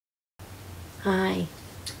Hi.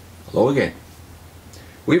 Hello again.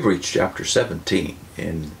 We've reached chapter 17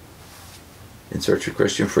 in Search of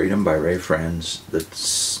Christian Freedom by Ray Franz. The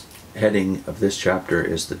heading of this chapter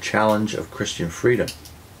is The Challenge of Christian Freedom.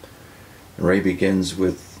 And Ray begins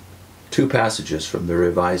with two passages from the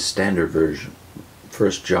Revised Standard Version.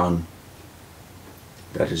 1 John,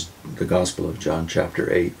 that is the Gospel of John,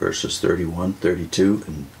 chapter 8, verses 31, 32,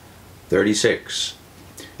 and 36.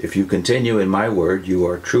 If you continue in my word, you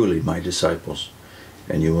are truly my disciples,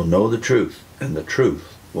 and you will know the truth, and the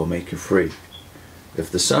truth will make you free. If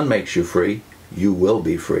the Son makes you free, you will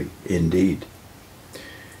be free indeed.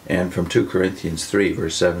 And from 2 Corinthians 3,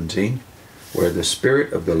 verse 17, where the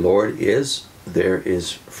Spirit of the Lord is, there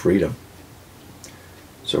is freedom.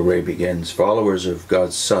 So Ray begins, followers of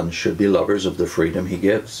God's Son should be lovers of the freedom he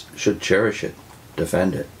gives, should cherish it,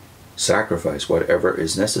 defend it, sacrifice whatever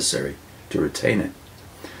is necessary to retain it.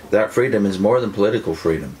 That freedom is more than political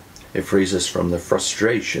freedom. It frees us from the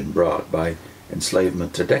frustration brought by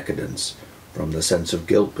enslavement to decadence, from the sense of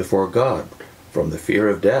guilt before God, from the fear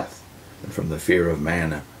of death, and from the fear of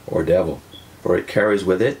man or devil. For it carries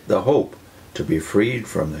with it the hope to be freed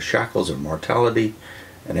from the shackles of mortality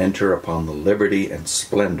and enter upon the liberty and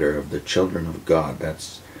splendor of the children of God.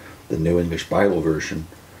 That's the New English Bible version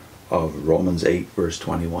of Romans 8, verse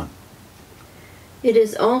 21. It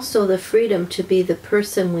is also the freedom to be the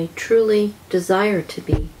person we truly desire to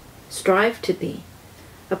be, strive to be,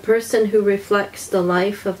 a person who reflects the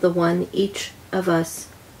life of the one each of us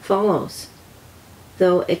follows,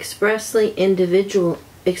 though expressed individually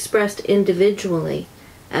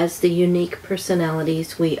as the unique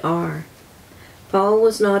personalities we are. Paul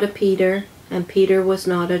was not a Peter, and Peter was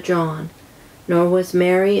not a John, nor was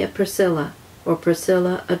Mary a Priscilla, or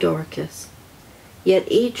Priscilla a Dorcas.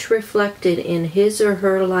 Yet each reflected in his or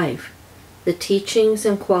her life the teachings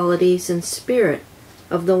and qualities and spirit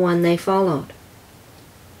of the one they followed,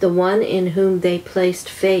 the one in whom they placed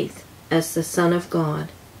faith as the Son of God.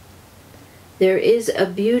 There is a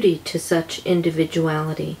beauty to such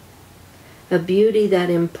individuality, a beauty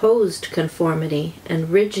that imposed conformity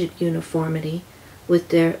and rigid uniformity with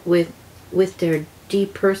their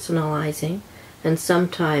depersonalizing and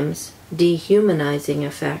sometimes dehumanizing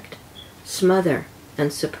effect, smother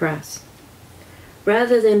and suppress.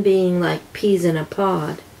 Rather than being like peas in a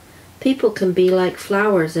pod, people can be like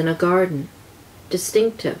flowers in a garden,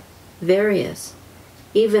 distinctive, various,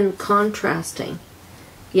 even contrasting,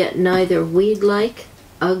 yet neither weed-like,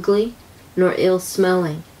 ugly, nor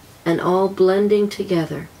ill-smelling, and all blending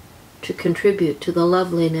together to contribute to the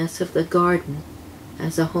loveliness of the garden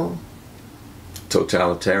as a whole.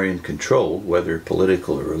 Totalitarian control, whether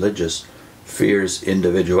political or religious, fears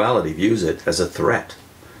individuality, views it as a threat.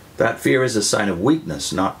 That fear is a sign of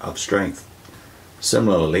weakness, not of strength.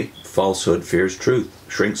 Similarly, falsehood fears truth,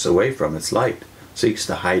 shrinks away from its light, seeks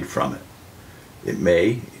to hide from it. It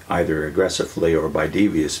may, either aggressively or by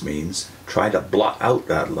devious means, try to blot out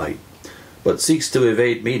that light, but seeks to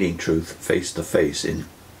evade meeting truth face to face in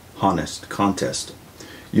honest contest.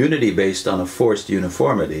 Unity based on a forced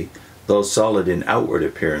uniformity, though solid in outward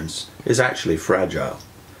appearance, is actually fragile.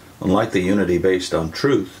 Unlike the unity based on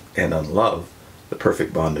truth and on love, the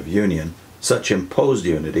perfect bond of union, such imposed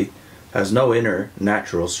unity has no inner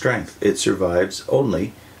natural strength. It survives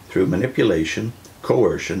only through manipulation,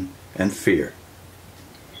 coercion, and fear.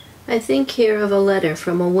 I think here of a letter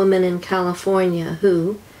from a woman in California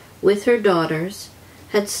who, with her daughters,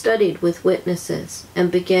 had studied with witnesses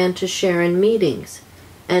and began to share in meetings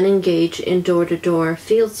and engage in door-to-door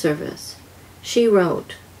field service. She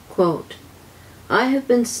wrote, quote, I have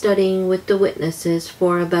been studying with the witnesses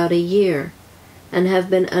for about a year and have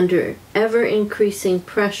been under ever-increasing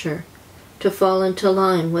pressure to fall into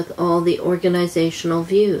line with all the organizational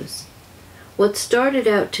views. What started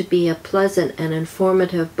out to be a pleasant and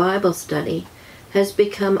informative Bible study has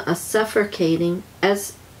become a suffocating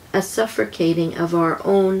of our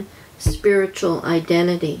own spiritual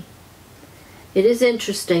identity. It is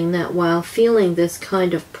interesting that while feeling this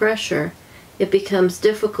kind of pressure, it becomes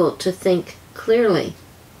difficult to think clearly.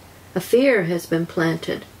 A fear has been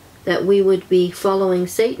planted that we would be following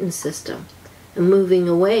Satan's system and moving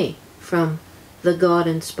away from the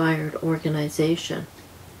God-inspired organization.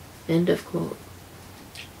 End of quote.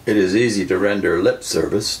 It is easy to render lip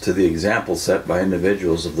service to the example set by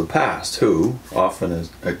individuals of the past who, often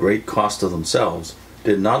at great cost to themselves,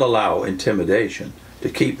 did not allow intimidation to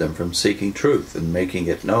keep them from seeking truth and making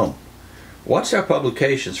it known. Watchtower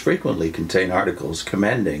publications frequently contain articles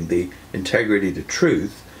commending the integrity to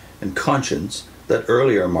truth and conscience that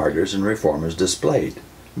earlier martyrs and reformers displayed,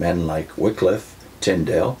 men like Wycliffe,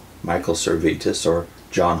 Tyndale, Michael Servetus, or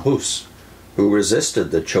John Hus, who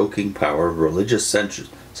resisted the choking power of religious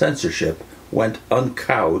censorship went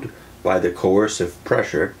uncowed by the coercive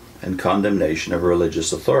pressure and condemnation of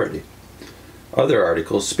religious authority. Other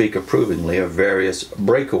articles speak approvingly of various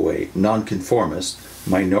breakaway, nonconformist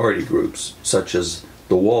minority groups, such as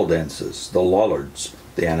the Waldenses, the Lollards,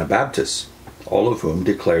 the Anabaptists, all of whom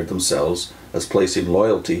declared themselves as placing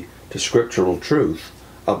loyalty to scriptural truth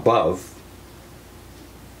above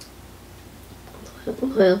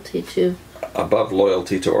loyalty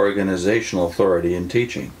to organizational authority and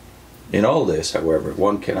teaching. In all this, however,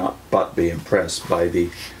 one cannot but be impressed by the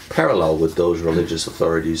parallel with those religious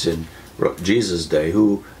authorities in Jesus' day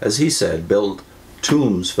who, as he said, built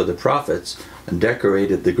tombs for the prophets and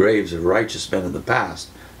decorated the graves of righteous men of the past,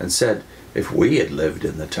 and said, if we had lived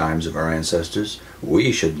in the times of our ancestors,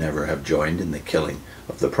 we should never have joined in the killing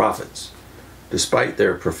of the prophets. Despite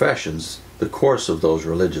their professions, the course of those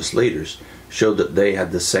religious leaders showed that they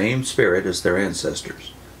had the same spirit as their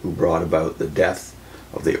ancestors, who brought about the death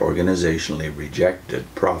of the organizationally rejected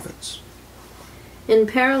prophets. In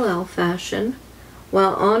parallel fashion,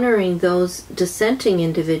 while honoring those dissenting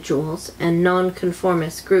individuals and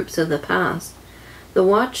nonconformist groups of the past, the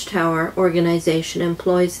Watchtower organization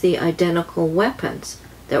employs the identical weapons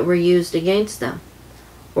that were used against them: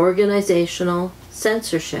 organizational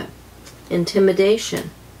censorship,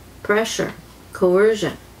 intimidation, pressure,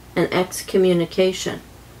 coercion, and excommunication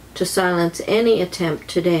to silence any attempt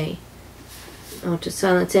today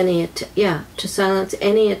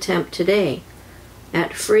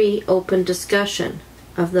at free, open discussion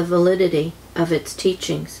of the validity of its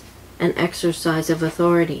teachings and exercise of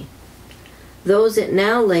authority. Those it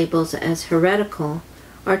now labels as heretical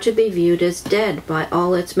are to be viewed as dead by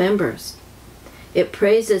all its members. It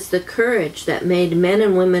praises the courage that made men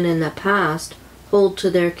and women in the past hold to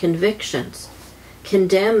their convictions,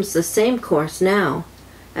 condemns the same course now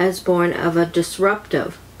as born of a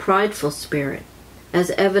disruptive, prideful spirit,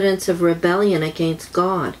 as evidence of rebellion against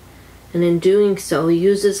God, and in doing so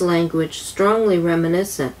uses language strongly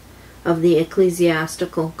reminiscent of the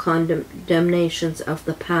ecclesiastical condemnations of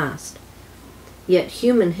the past. Yet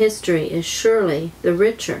human history is surely the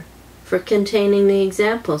richer for containing the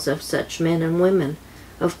examples of such men and women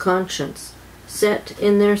of conscience set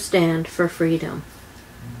in their stand for freedom.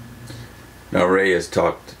 Now, Ray has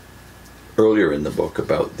talked earlier in the book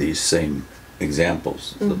about these same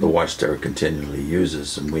examples that the Watchtower continually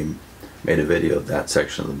uses, and we made a video of that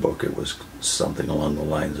section of the book. It was something along the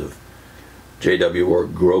lines of J.W.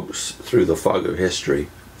 Ward gropes through the fog of history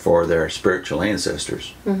for their spiritual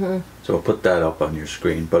ancestors. So I'll put that up on your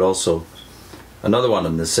screen, but also another one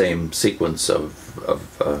in the same sequence of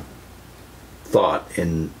thought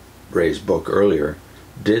in Ray's book earlier.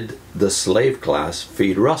 Did the slave class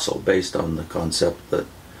feed Russell, based on the concept that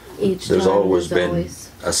there's always been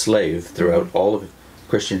a slave throughout all of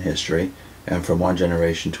Christian history, and from one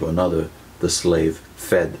generation to another the slave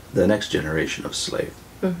fed the next generation of slave.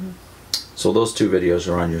 So those two videos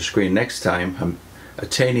are on your screen. Next time,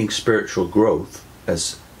 attaining spiritual growth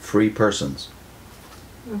as free persons.